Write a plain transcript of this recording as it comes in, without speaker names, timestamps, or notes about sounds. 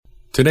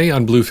Today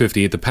on Blue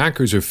 58, the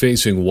Packers are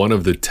facing one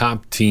of the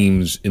top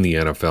teams in the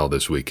NFL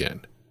this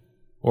weekend.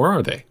 Or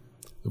are they?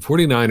 The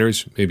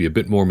 49ers may be a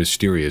bit more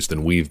mysterious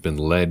than we've been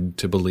led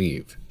to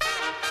believe.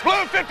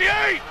 Blue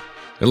 58!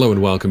 Hello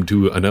and welcome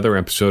to another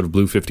episode of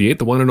Blue 58,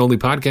 the one and only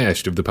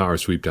podcast of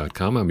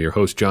thepowersweep.com. I'm your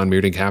host, John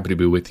Meerdink. Happy to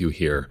be with you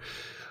here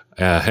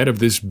ahead of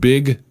this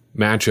big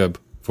matchup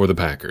for the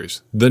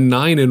Packers. The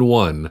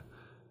 9-1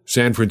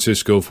 San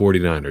Francisco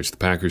 49ers. The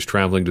Packers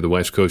traveling to the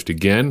West Coast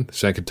again,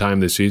 second time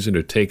this season,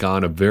 to take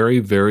on a very,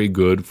 very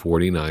good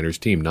 49ers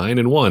team.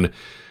 9-1.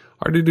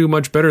 Hard to do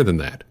much better than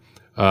that.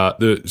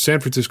 The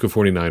San Francisco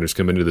 49ers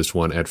come into this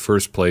one at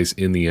first place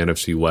in the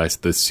NFC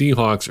West. The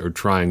Seahawks are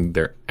trying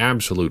their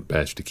absolute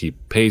best to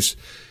keep pace.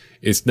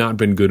 It's not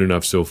been good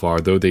enough so far,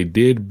 though they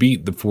did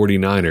beat the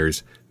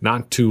 49ers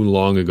not too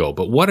long ago.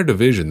 But what a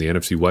division the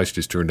NFC West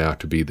has turned out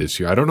to be this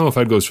year. I don't know if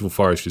I'd go so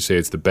far as to say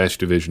it's the best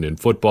division in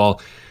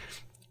football.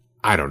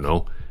 I don't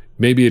know.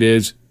 Maybe it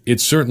is.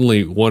 It's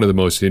certainly one of the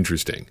most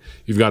interesting.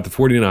 You've got the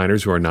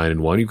 49ers, who are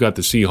 9-1. You've got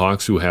the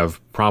Seahawks, who have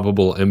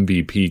probable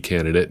MVP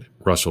candidate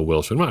Russell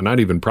Wilson. Well, not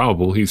even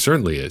probable. He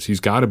certainly is.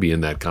 He's got to be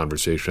in that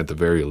conversation at the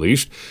very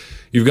least.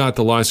 You've got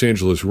the Los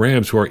Angeles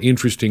Rams, who are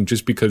interesting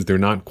just because they're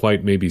not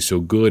quite maybe so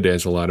good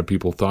as a lot of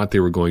people thought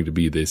they were going to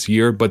be this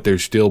year, but they're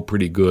still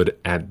pretty good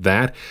at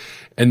that.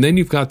 And then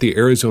you've got the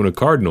Arizona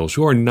Cardinals,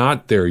 who are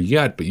not there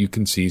yet, but you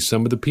can see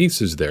some of the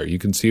pieces there. You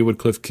can see what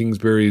Cliff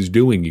Kingsbury is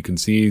doing. You can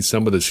see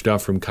some of the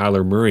stuff from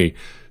Kyler Murray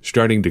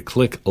starting to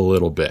click a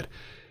little bit.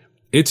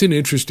 It's an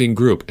interesting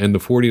group, and the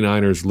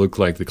 49ers look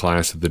like the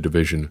class of the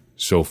division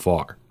so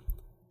far.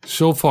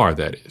 So far,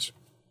 that is.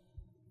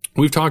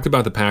 We've talked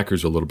about the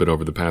Packers a little bit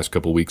over the past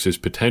couple weeks as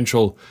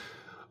potential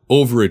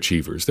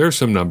overachievers. There are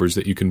some numbers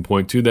that you can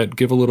point to that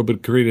give a little bit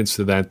of credence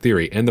to that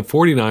theory, and the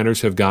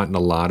 49ers have gotten a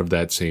lot of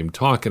that same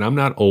talk, and I'm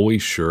not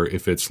always sure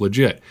if it's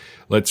legit.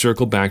 Let's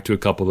circle back to a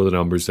couple of the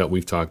numbers that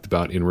we've talked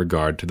about in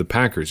regard to the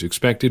Packers.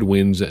 Expected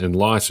wins and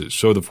losses.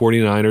 So the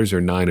 49ers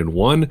are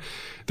 9-1.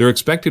 Their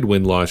expected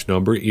win-loss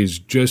number is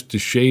just a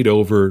shade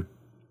over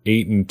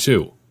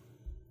 8-2.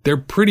 They're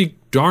pretty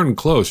darn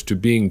close to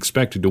being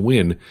expected to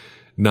win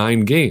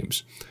 9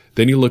 games.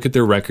 Then you look at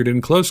their record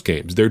in close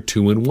games. They're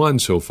 2-1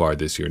 so far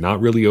this year,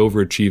 not really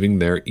overachieving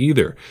there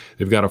either.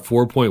 They've got a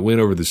 4-point win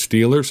over the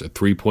Steelers, a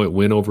 3-point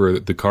win over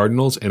the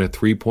Cardinals, and a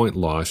 3-point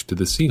loss to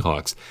the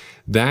Seahawks.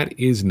 That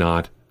is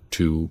not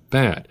too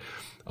bad.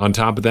 On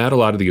top of that, a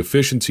lot of the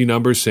efficiency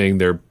numbers saying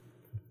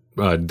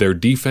their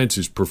defense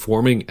is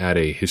performing at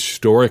a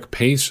historic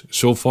pace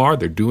so far.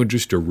 They're doing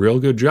just a real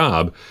good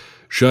job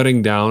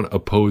shutting down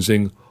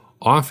opposing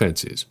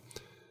offenses.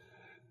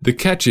 The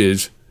catch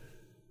is,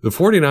 the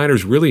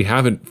 49ers really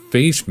haven't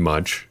faced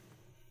much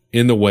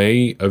in the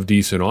way of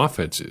decent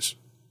offenses.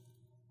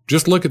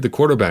 Just look at the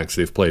quarterbacks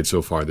they've played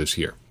so far this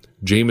year.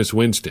 Jameis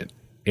Winston,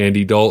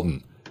 Andy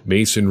Dalton,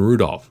 Mason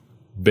Rudolph,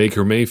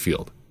 Baker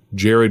Mayfield,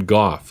 Jared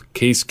Goff,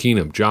 Case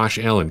Keenum, Josh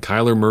Allen,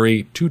 Kyler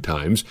Murray 2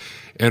 times,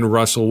 and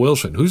Russell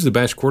Wilson. Who's the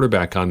best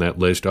quarterback on that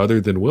list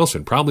other than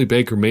Wilson? Probably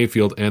Baker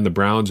Mayfield, and the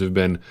Browns have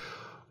been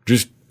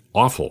just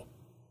awful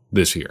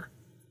this year.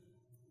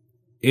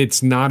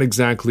 It's not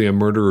exactly a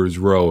murderer's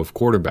row of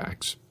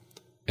quarterbacks.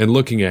 And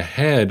looking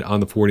ahead on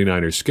the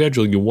 49ers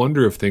schedule, you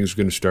wonder if things are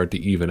going to start to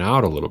even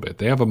out a little bit.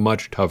 They have a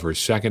much tougher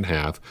second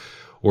half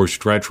or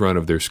stretch run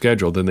of their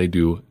schedule than they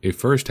do a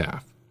first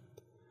half.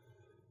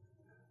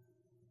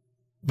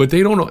 But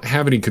they don't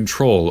have any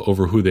control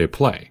over who they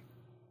play.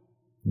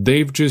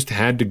 They've just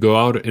had to go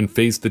out and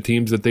face the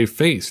teams that they've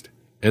faced.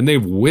 And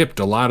they've whipped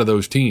a lot of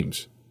those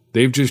teams.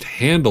 They've just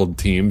handled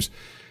teams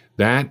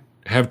that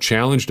have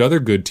challenged other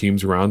good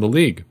teams around the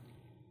league.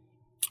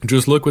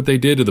 Just look what they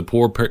did to the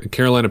poor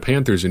Carolina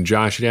Panthers and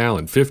Josh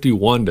Allen,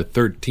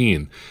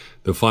 51-13,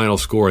 the final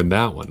score in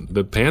that one.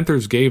 The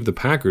Panthers gave the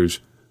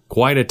Packers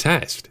quite a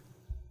test.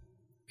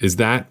 Is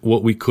that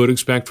what we could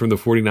expect from the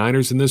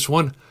 49ers in this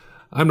one?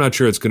 I'm not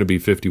sure it's going to be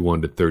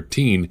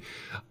 51-13.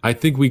 I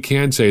think we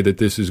can say that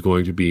this is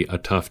going to be a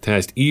tough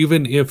test,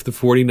 even if the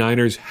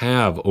 49ers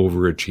have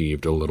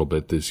overachieved a little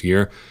bit this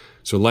year.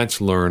 So let's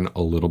learn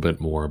a little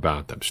bit more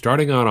about them.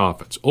 Starting on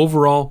offense.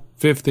 Overall,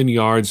 5th in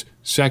yards,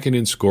 2nd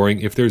in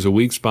scoring. If there's a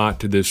weak spot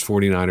to this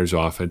 49ers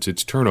offense,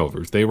 it's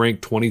turnovers. They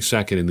rank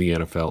 22nd in the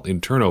NFL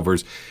in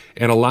turnovers,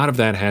 and a lot of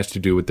that has to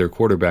do with their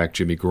quarterback,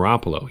 Jimmy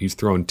Garoppolo. He's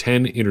thrown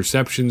 10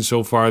 interceptions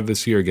so far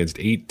this year against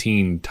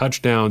 18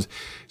 touchdowns.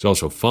 He's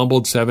also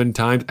fumbled 7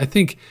 times. I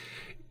think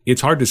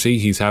it's hard to say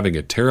he's having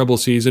a terrible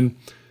season,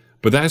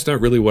 but that's not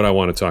really what I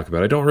want to talk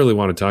about. I don't really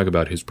want to talk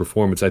about his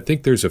performance. I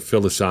think there's a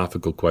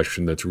philosophical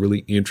question that's really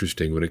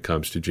interesting when it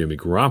comes to Jimmy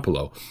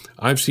Garoppolo.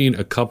 I've seen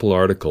a couple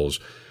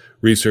articles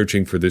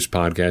researching for this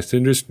podcast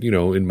and just,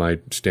 in my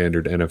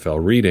standard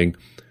NFL reading,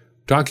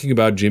 talking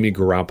about Jimmy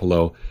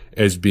Garoppolo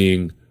as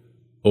being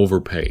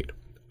overpaid.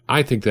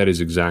 I think that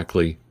is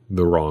exactly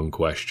the wrong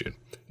question.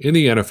 In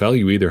the NFL,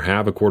 you either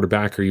have a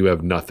quarterback or you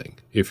have nothing.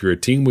 If you're a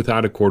team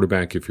without a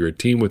quarterback, if you're a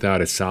team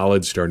without a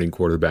solid starting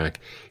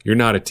quarterback, you're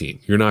not a team.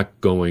 You're not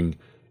going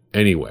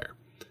anywhere.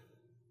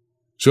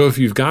 So if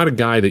you've got a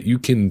guy that you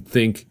can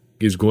think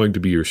is going to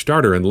be your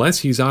starter. Unless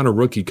he's on a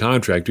rookie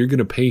contract, you're going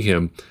to pay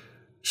him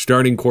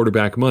starting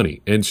quarterback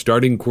money. And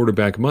starting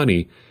quarterback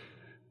money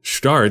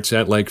starts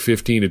at like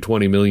 $15 to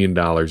 $20 million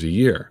a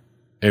year.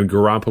 And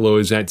Garoppolo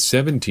is at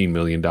 $17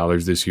 million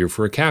this year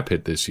for a cap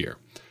hit this year.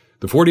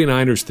 The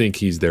 49ers think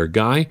he's their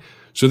guy,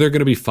 so they're going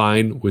to be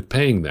fine with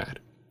paying that.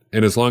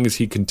 And as long as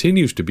he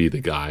continues to be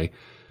the guy,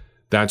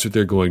 that's what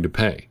they're going to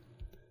pay.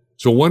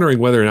 So wondering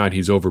whether or not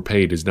he's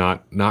overpaid is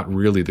not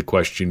really the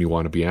question you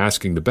want to be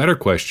asking. The better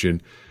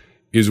question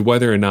is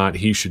whether or not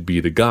he should be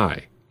the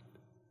guy.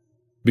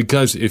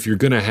 Because if you're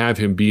going to have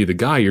him be the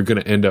guy, you're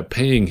going to end up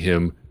paying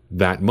him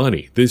that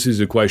money. This is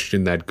a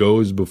question that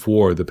goes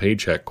before the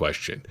paycheck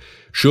question.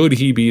 Should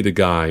he be the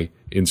guy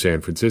in San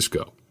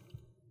Francisco?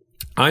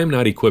 I am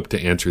not equipped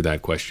to answer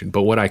that question,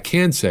 but what I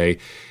can say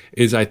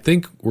is I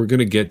think we're going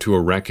to get to a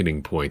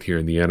reckoning point here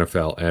in the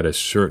NFL at a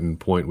certain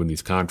point when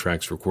these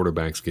contracts for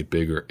quarterbacks get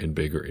bigger and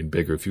bigger and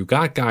bigger. If you've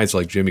got guys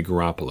like Jimmy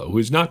Garoppolo,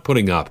 who's not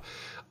putting up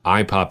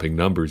eye-popping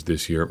numbers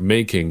this year,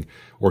 making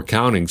or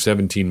counting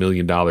 $17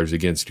 million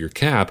against your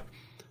cap,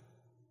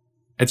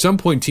 at some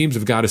point teams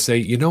have got to say,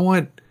 you know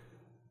what?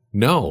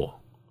 No,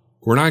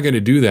 we're not going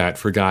to do that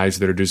for guys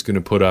that are just going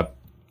to put up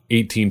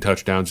 18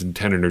 touchdowns and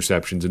 10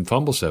 interceptions and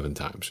fumble 7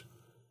 times.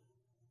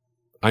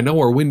 I know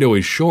our window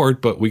is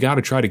short, but we got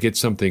to try to get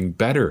something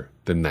better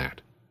than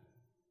that.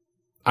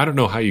 I don't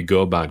know how you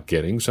go about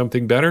getting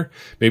something better.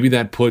 Maybe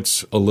that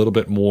puts a little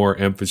bit more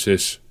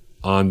emphasis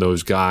on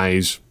those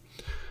guys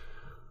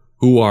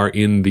who are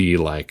in the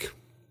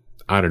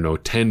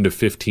 10 to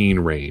 15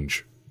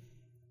 range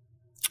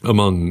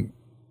among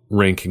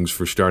rankings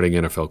for starting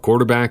NFL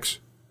quarterbacks.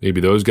 Maybe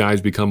those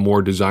guys become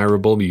more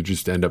desirable. You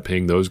just end up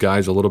paying those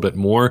guys a little bit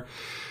more.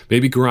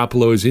 Maybe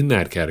Garoppolo is in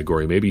that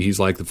category. Maybe he's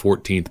like the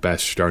 14th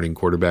best starting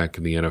quarterback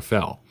in the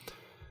NFL.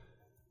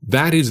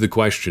 That is the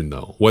question,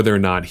 though, whether or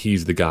not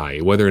he's the guy,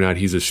 whether or not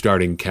he's a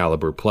starting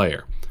caliber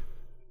player.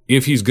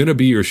 If he's going to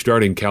be your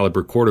starting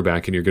caliber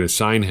quarterback and you're going to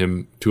sign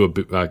him to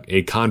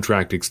a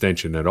contract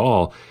extension at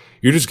all,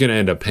 you're just going to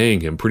end up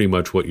paying him pretty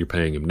much what you're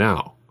paying him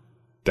now.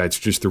 That's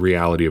just the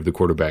reality of the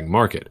quarterback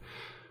market.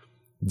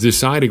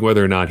 Deciding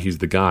whether or not he's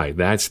the guy,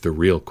 that's the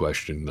real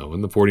question, though.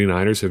 And the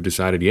 49ers have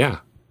decided, yeah,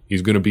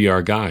 he's going to be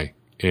our guy,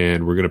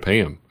 and we're going to pay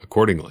him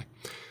accordingly.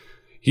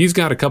 He's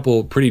got a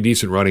couple pretty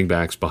decent running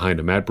backs behind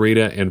him. Matt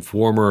Breida and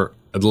former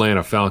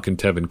Atlanta Falcon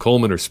Tevin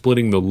Coleman are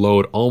splitting the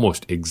load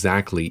almost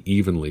exactly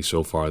evenly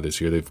so far this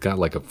year. They've got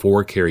like a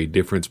 4-carry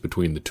difference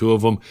between the two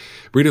of them.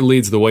 Breida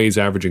leads the way. He's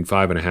averaging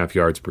 5.5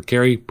 yards per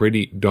carry.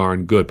 Pretty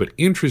darn good. But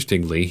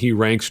interestingly, he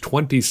ranks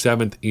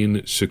 27th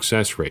in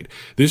success rate.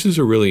 This is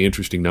a really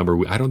interesting number.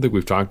 I don't think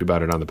we've talked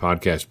about it on the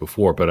podcast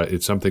before, but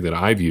it's something that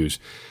I've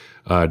used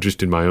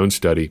just in my own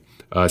study.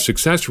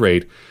 Success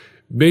rate,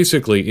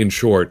 basically, in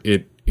short,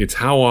 it's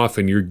how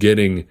often you're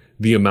getting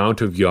the amount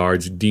of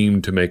yards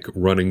deemed to make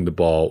running the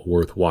ball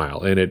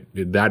worthwhile. And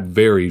that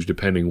varies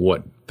depending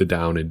what the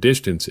down and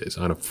distance is.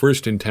 On a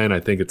 1st and 10, I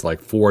think it's like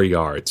 4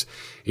 yards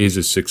is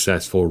a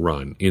successful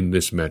run in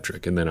this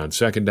metric. And then on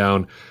 2nd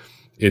down,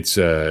 it's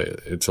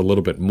a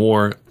little bit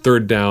more.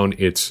 3rd down,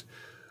 it's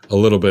a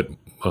little bit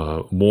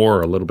more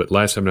or a little bit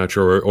less, I'm not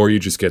sure, or you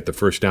just get the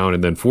 1st down.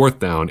 And then 4th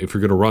down, if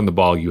you're going to run the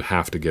ball, you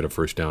have to get a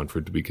 1st down for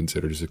it to be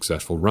considered a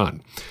successful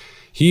run.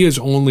 He is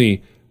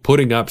only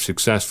putting up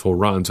successful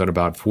runs on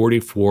about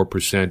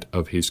 44%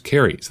 of his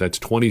carries. That's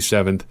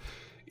 27th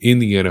in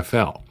the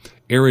NFL.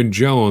 Aaron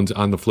Jones,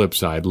 on the flip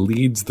side,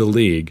 leads the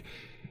league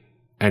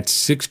at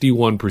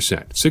 61%.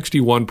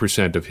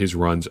 61% of his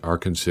runs are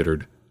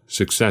considered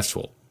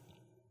successful.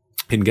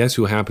 And guess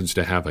who happens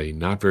to have a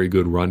not very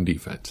good run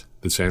defense?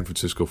 The San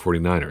Francisco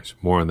 49ers.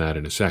 More on that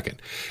in a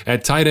second.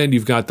 At tight end,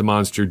 you've got the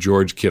monster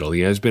George Kittle.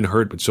 He has been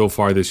hurt, but so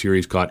far this year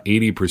he's caught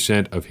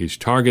 80% of his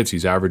targets.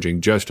 He's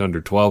averaging just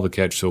under 12 a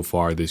catch so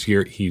far this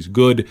year. He's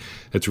good.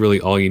 That's really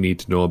all you need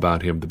to know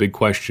about him. The big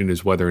question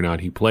is whether or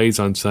not he plays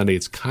on Sunday.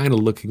 It's kind of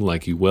looking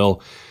like he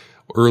will.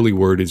 Early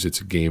word is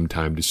it's a game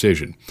time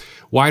decision.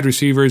 Wide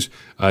receivers,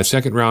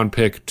 2nd round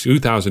pick,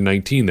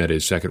 2019, that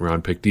is, 2nd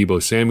round pick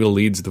Deebo Samuel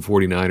leads the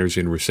 49ers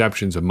in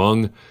receptions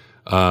among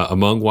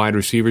wide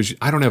receivers.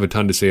 I don't have a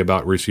ton to say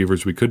about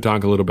receivers. We could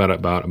talk a little bit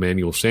about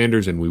Emmanuel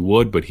Sanders, and we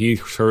would, but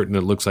he's hurt, and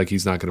it looks like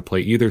he's not going to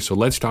play either. So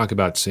let's talk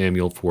about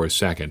Samuel for a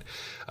second.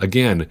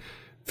 Again,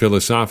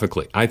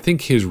 philosophically, I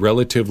think his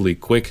relatively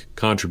quick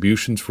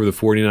contributions for the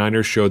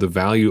 49ers show the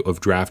value of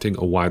drafting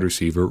a wide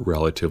receiver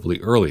relatively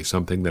early,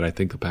 something that I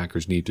think the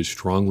Packers need to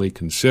strongly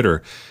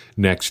consider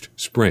next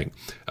spring.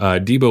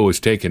 Deebo was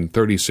taken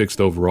 36th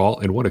overall,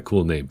 and what a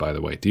cool name, by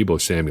the way, Deebo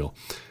Samuel.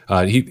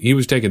 He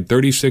was taken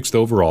 36th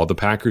overall. The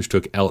Packers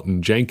took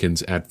Elgton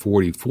Jenkins at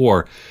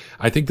 44.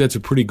 I think that's a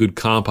pretty good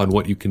comp on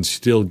what you can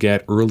still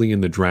get early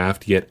in the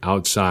draft, yet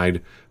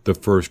outside the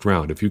 1st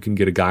round. If you can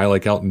get a guy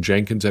like Elgton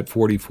Jenkins at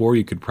 44,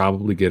 you could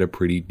probably get a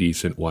pretty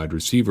decent wide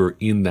receiver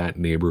in that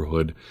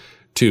neighborhood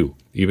too,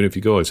 even if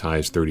you go as high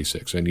as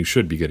 36. And you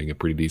should be getting a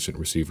pretty decent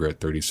receiver at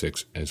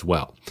 36 as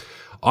well.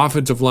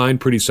 Offensive line,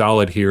 pretty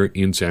solid here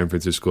in San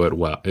Francisco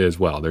as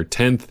well. They're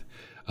 10th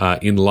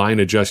In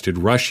line-adjusted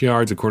rush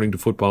yards, according to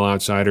Football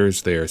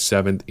Outsiders, they are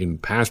 7th in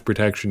pass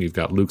protection. You've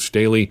got Luke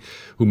Staley,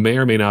 who may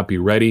or may not be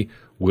ready.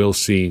 We'll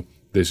see.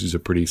 This is a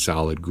pretty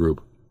solid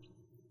group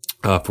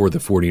for the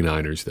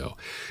 49ers, though.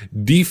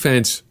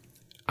 Defense,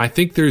 I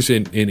think there's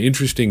an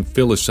interesting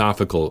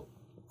philosophical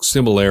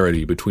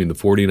similarity between the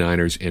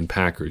 49ers and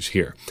Packers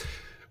here.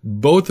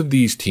 Both of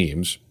these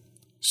teams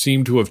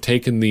seem to have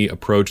taken the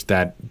approach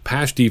that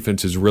pass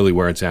defense is really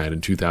where it's at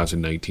in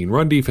 2019.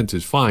 Run defense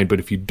is fine, but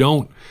if you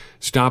don't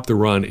stop the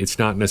run, it's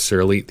not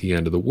necessarily the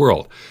end of the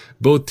world.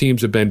 Both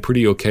teams have been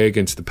pretty okay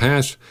against the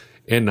pass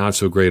and not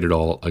so great at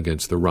all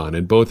against the run,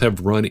 and both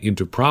have run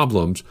into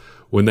problems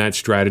when that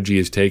strategy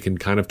is taken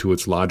kind of to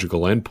its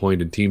logical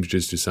endpoint and teams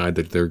just decide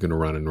that they're going to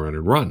run and run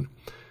and run.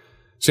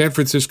 San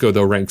Francisco,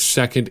 though, ranks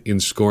 2nd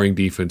in scoring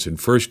defense and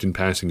 1st in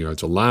passing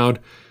yards allowed,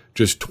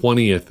 just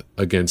 20th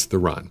against the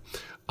run.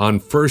 On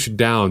first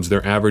downs,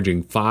 they're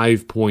averaging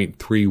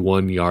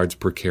 5.31 yards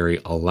per carry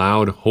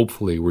allowed.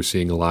 Hopefully, we're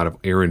seeing a lot of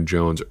Aaron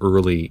Jones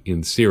early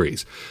in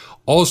series.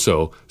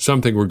 Also,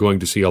 something we're going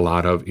to see a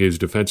lot of is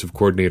defensive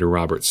coordinator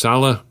Robert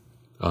Saleh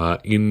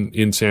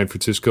in San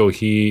Francisco.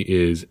 He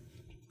is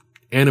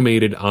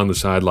animated on the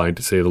sideline,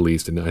 to say the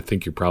least, and I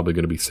think you're probably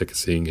going to be sick of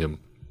seeing him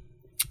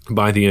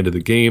by the end of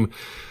the game,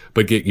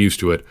 but get used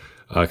to it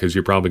because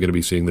you're probably going to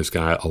be seeing this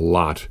guy a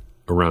lot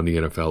around the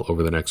NFL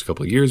over the next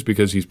couple of years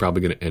because he's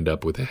probably going to end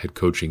up with a head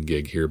coaching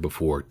gig here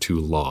before too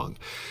long.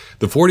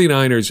 The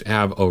 49ers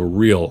have a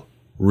real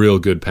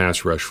good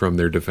pass rush from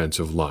their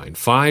defensive line.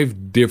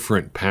 5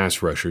 different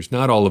pass rushers,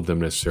 not all of them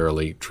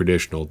necessarily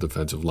traditional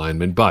defensive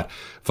linemen, but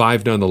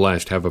 5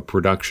 nonetheless have a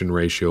production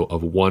ratio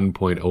of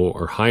 1.0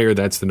 or higher.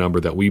 That's the number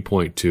that we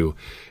point to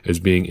as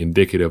being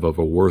indicative of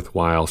a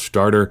worthwhile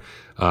starter.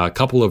 A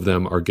couple of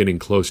them are getting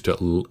close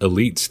to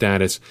elite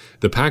status.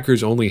 The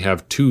Packers only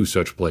have 2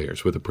 such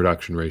players with a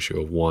production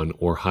ratio of 1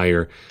 or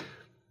higher.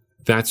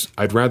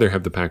 I'd rather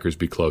have the Packers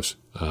be close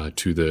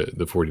to the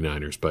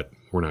 49ers, but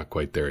we're not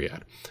quite there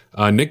yet.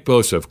 Nick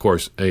Bosa, of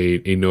course,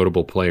 a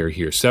notable player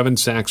here. 7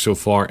 sacks so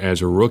far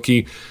as a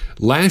rookie.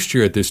 Last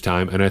year at this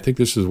time, and I think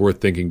this is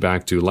worth thinking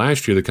back to,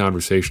 last year the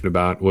conversation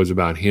was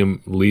about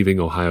him leaving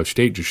Ohio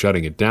State, just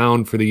shutting it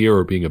down for the year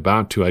or being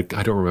about to. I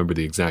don't remember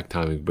the exact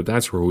timing, but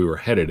that's where we were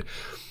headed.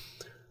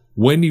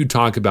 When you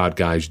talk about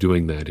guys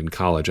doing that in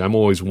college, I'm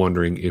always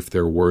wondering if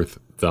they're worth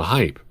the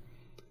hype.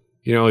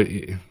 You know,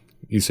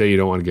 you say you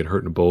don't want to get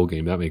hurt in a bowl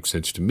game. That makes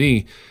sense to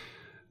me.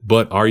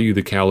 But are you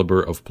the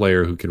caliber of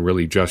player who can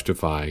really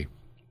justify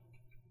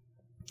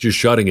just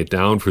shutting it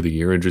down for the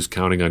year and just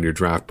counting on your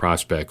draft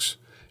prospects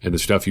and the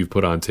stuff you've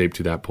put on tape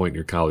to that point in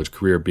your college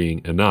career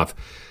being enough?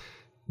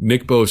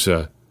 Nick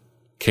Bosa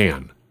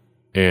can.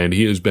 And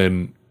he has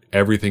been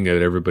everything that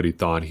everybody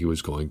thought he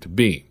was going to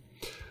be.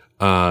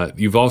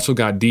 You've also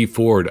got Dee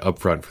Ford up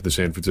front for the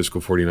San Francisco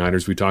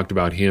 49ers. We talked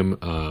about him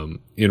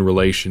in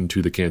relation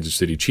to the Kansas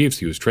City Chiefs.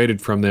 He was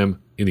traded from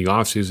them in the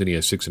offseason. He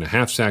has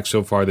 6.5 sacks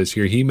so far this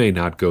year. He may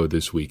not go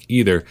this week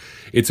either.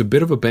 It's a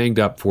bit of a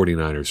banged-up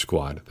 49ers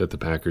squad that the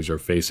Packers are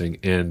facing,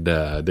 and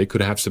they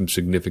could have some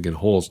significant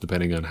holes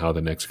depending on how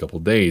the next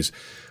couple days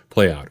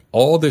play out.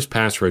 All this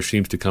pass rush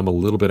seems to come a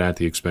little bit at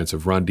the expense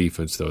of run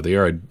defense, though. They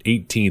are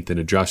 18th in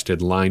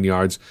adjusted line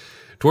yards,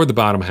 toward the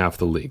bottom half of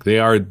the league. They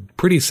are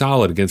pretty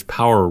solid against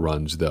power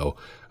runs, though,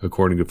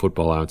 according to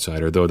Football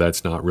Outsider, though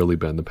that's not really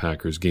been the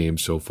Packers' game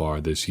so far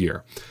this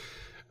year.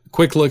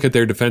 Quick look at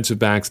their defensive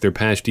backs. Their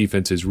pass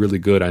defense is really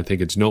good. I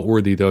think it's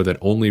noteworthy, though, that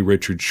only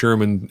Richard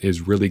Sherman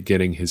is really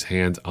getting his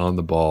hands on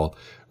the ball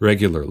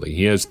regularly.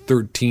 He has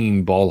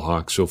 13 ball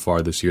hawks so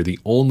far this year, the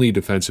only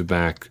defensive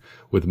back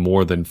with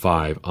more than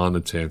 5 on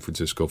the San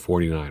Francisco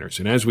 49ers.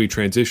 And as we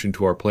transition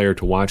to our player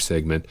to watch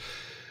segment,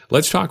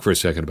 let's talk for a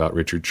second about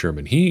Richard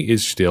Sherman. He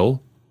is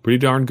still pretty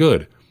darn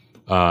good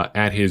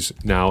at his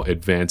now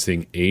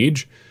advancing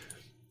age.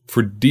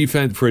 For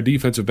a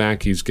defensive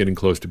back, he's getting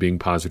close to being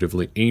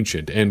positively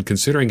ancient. And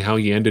considering how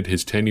he ended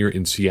his tenure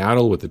in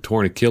Seattle with the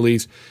torn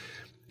Achilles,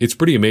 it's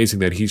pretty amazing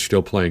that he's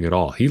still playing at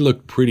all. He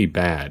looked pretty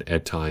bad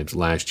at times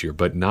last year,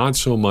 but not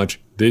so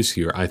much this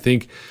year. I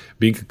think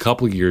being a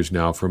couple years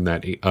now from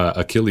that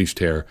Achilles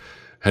tear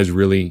has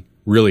really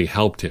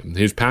helped him.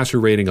 His passer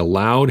rating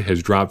allowed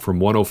has dropped from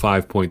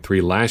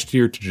 105.3 last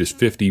year to just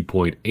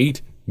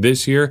 50.8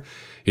 this year.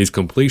 His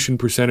completion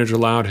percentage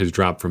allowed has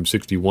dropped from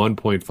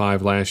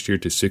 61.5 last year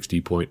to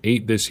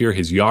 60.8 this year.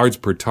 His yards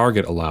per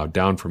target allowed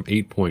down from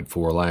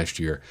 8.4 last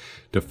year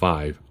to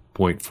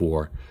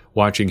 5.4.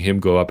 Watching him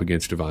go up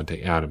against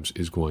Davante Adams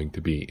is going to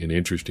be an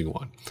interesting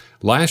one.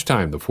 Last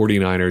time the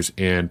 49ers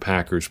and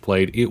Packers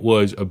played, it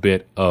was a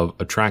bit of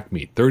a track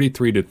meet.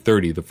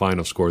 33-30, the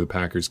final score, the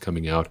Packers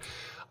coming out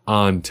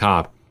on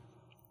top.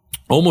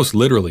 Almost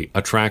literally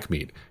a track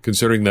meet,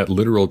 considering that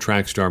literal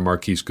track star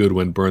Marquise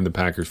Goodwin burned the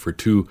Packers for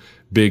 2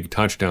 big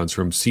touchdowns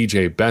from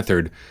C.J.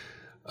 Beathard,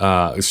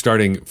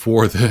 starting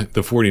for the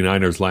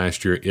 49ers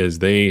last year as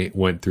they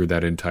went through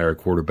that entire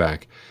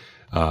quarterback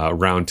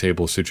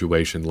roundtable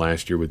situation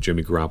last year with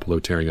Jimmy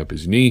Garoppolo tearing up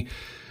his knee.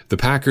 The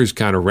Packers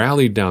kind of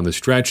rallied down the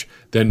stretch.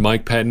 Then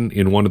Mike Pettin,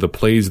 in one of the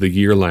plays of the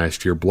year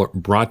last year,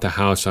 brought the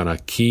house on a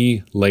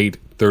key late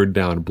third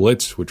down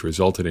blitz, which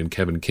resulted in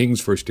Kevin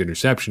King's first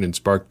interception and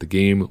sparked the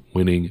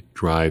game-winning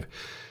drive.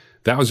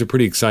 That was a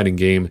pretty exciting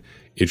game.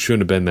 It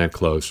shouldn't have been that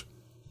close.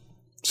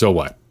 So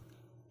what?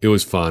 It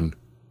was fun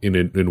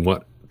in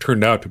what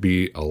turned out to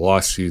be a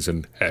lost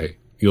season. Hey,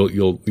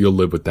 you'll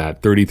live with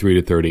that.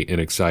 33-30, an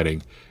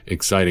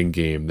exciting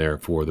game there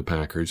for the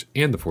Packers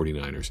and the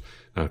 49ers.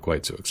 Not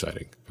quite so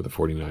exciting for the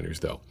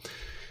 49ers, though.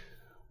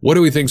 What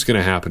do we think is going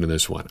to happen in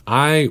this one?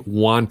 I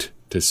want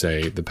to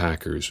say the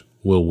Packers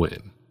will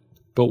win,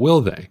 but will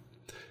they?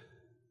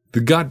 The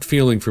gut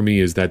feeling for me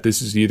is that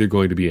this is either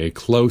going to be a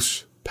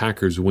close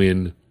Packers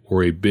win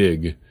or a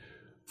big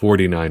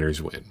 49ers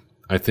win.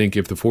 I think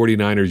if the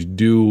 49ers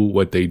do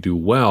what they do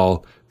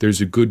well, there's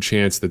a good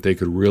chance that they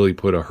could really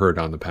put a hurt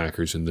on the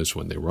Packers in this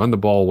one. They run the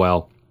ball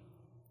well.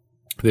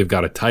 They've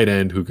got a tight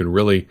end who can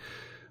really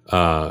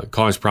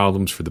cause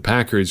problems for the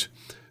Packers.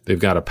 They've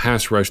got a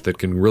pass rush that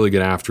can really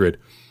get after it.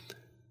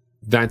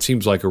 That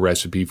seems like a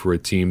recipe for a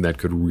team that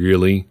could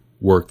really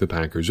work the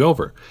Packers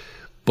over.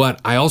 But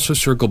I also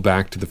circle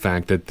back to the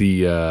fact that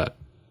the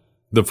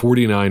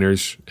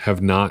 49ers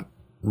have not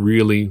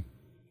really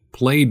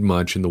played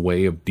much in the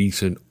way of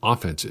decent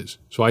offenses.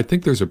 So I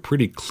think there's a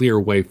pretty clear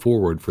way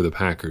forward for the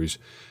Packers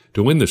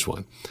to win this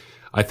one.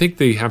 I think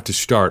they have to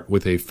start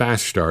with a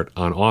fast start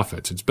on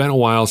offense. It's been a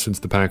while since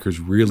the Packers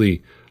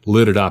really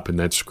lit it up in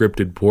that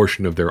scripted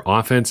portion of their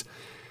offense.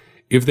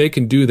 If they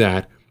can do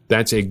that,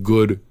 that's a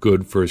good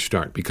first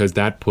start, because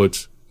that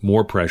puts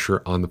more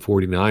pressure on the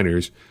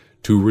 49ers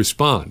to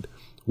respond,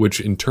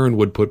 which in turn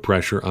would put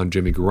pressure on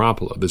Jimmy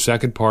Garoppolo. The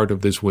second part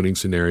of this winning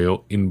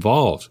scenario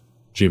involves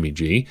Jimmy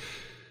G,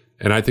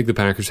 and I think the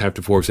Packers have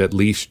to force at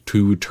least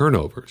 2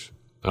 turnovers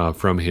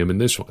from him in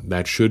this one.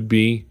 That should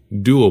be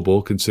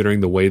doable considering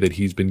the way that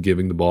he's been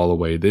giving the ball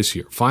away this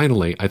year.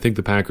 Finally, I think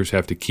the Packers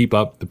have to keep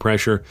up the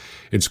pressure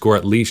and score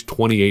at least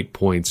 28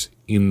 points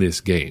in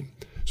this game.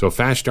 So a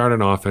fast start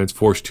on offense,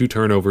 force 2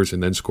 turnovers,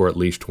 and then score at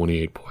least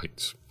 28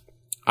 points.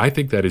 I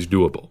think that is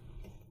doable.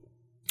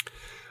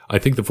 I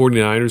think the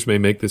 49ers may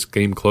make this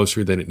game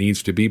closer than it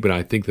needs to be, but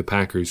I think the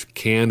Packers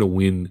can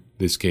win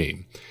this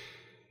game.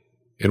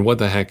 And what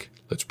the heck,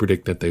 let's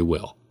predict that they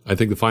will. I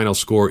think the final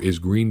score is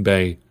Green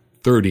Bay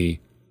 30,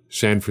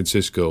 San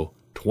Francisco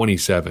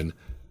 27.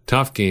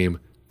 Tough game,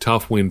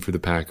 tough win for the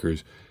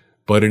Packers,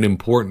 but an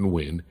important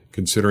win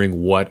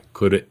considering what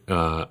could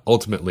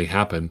ultimately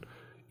happen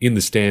in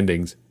the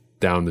standings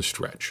down the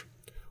stretch.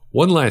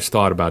 One last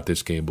thought about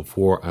this game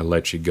before I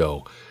let you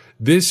go.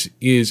 This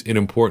is an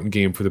important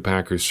game for the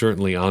Packers,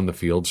 certainly on the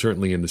field,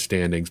 certainly in the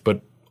standings,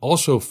 but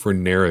also for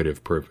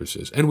narrative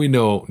purposes. And we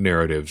know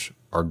narratives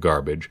are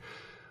garbage,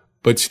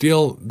 but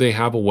still they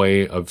have a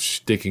way of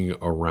sticking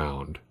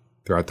around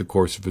throughout the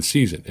course of a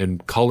season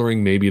and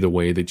coloring maybe the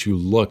way that you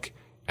look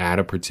at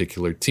a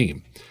particular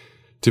team.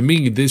 To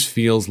me, this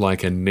feels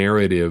like a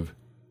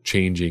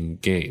narrative-changing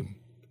game.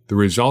 The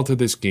result of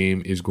this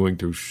game is going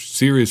to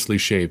seriously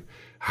shape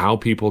how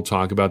people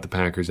talk about the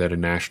Packers at a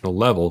national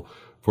level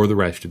for the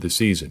rest of the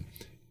season.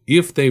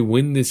 If they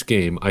win this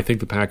game, I think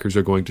the Packers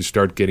are going to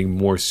start getting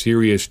more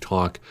serious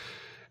talk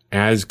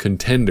as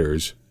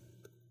contenders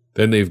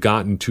than they've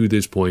gotten to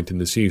this point in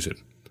the season.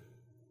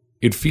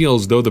 It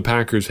feels, though the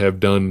Packers have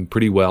done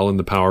pretty well in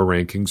the power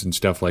rankings and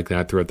stuff like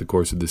that throughout the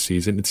course of the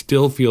season, it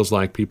still feels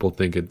like people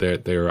think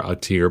that they're a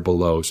tier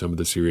below some of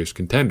the serious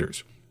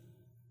contenders.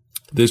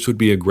 This would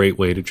be a great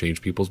way to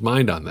change people's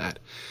mind on that.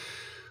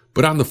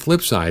 But on the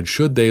flip side,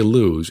 should they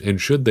lose, and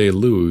should they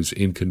lose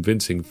in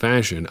convincing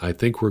fashion, I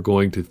think we're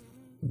going to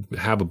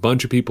have a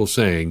bunch of people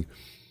saying,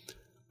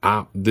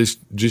 this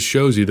just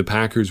shows you the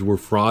Packers were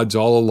frauds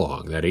all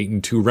along. That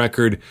 8-2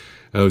 record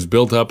was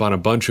built up on a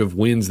bunch of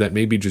wins that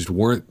maybe just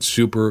weren't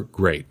super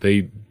great.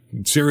 They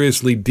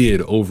seriously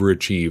did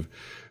overachieve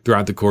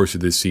throughout the course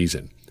of this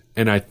season.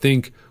 And I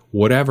think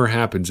whatever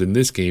happens in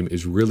this game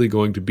is really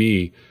going to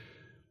be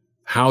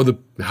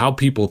how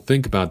people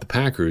think about the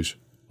Packers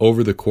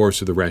over the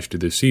course of the rest of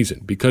this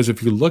season. Because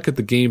if you look at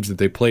the games that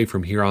they play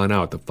from here on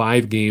out, the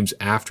 5 games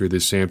after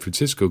this San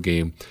Francisco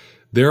game,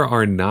 there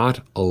are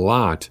not a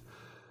lot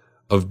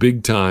of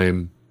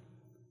big-time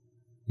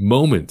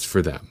moments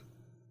for them.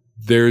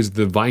 There's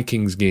the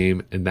Vikings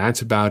game, and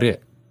that's about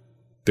it.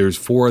 There's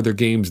 4 other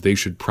games they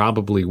should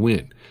probably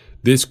win.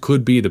 This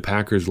could be the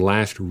Packers'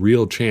 last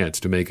real chance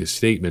to make a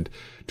statement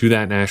to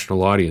that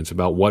national audience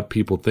about what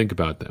people think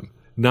about them.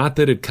 Not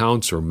that it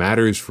counts or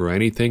matters for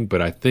anything,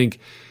 but I think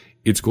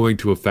it's going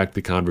to affect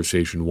the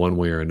conversation one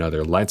way or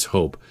another. Let's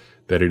hope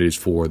that it is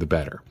for the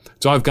better.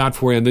 That's all I've got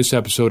for you on this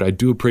episode. I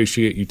do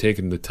appreciate you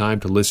taking the time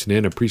to listen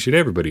in. I appreciate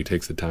everybody who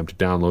takes the time to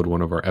download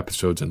one of our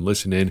episodes and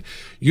listen in.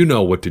 You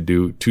know what to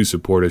do to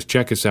support us.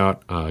 Check us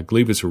out.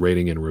 Leave us a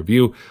rating and a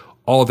review.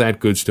 All that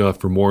good stuff.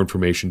 For more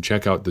information,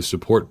 check out the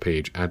support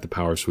page at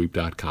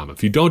thepowersweep.com.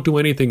 If you don't do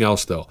anything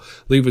else, though,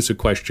 leave us a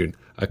question,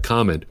 a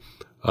comment,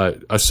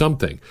 a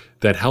something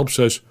that helps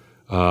us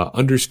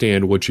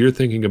understand what you're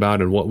thinking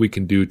about and what we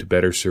can do to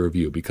better serve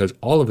you, because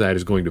all of that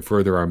is going to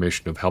further our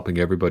mission of helping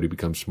everybody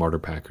become smarter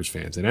Packers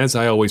fans. And as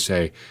I always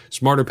say,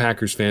 smarter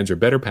Packers fans are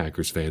better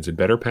Packers fans, and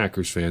better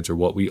Packers fans are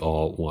what we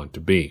all want to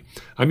be.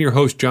 I'm your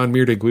host, John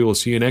Meerdink. We will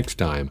see you next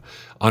time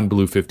on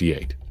Blue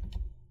 58.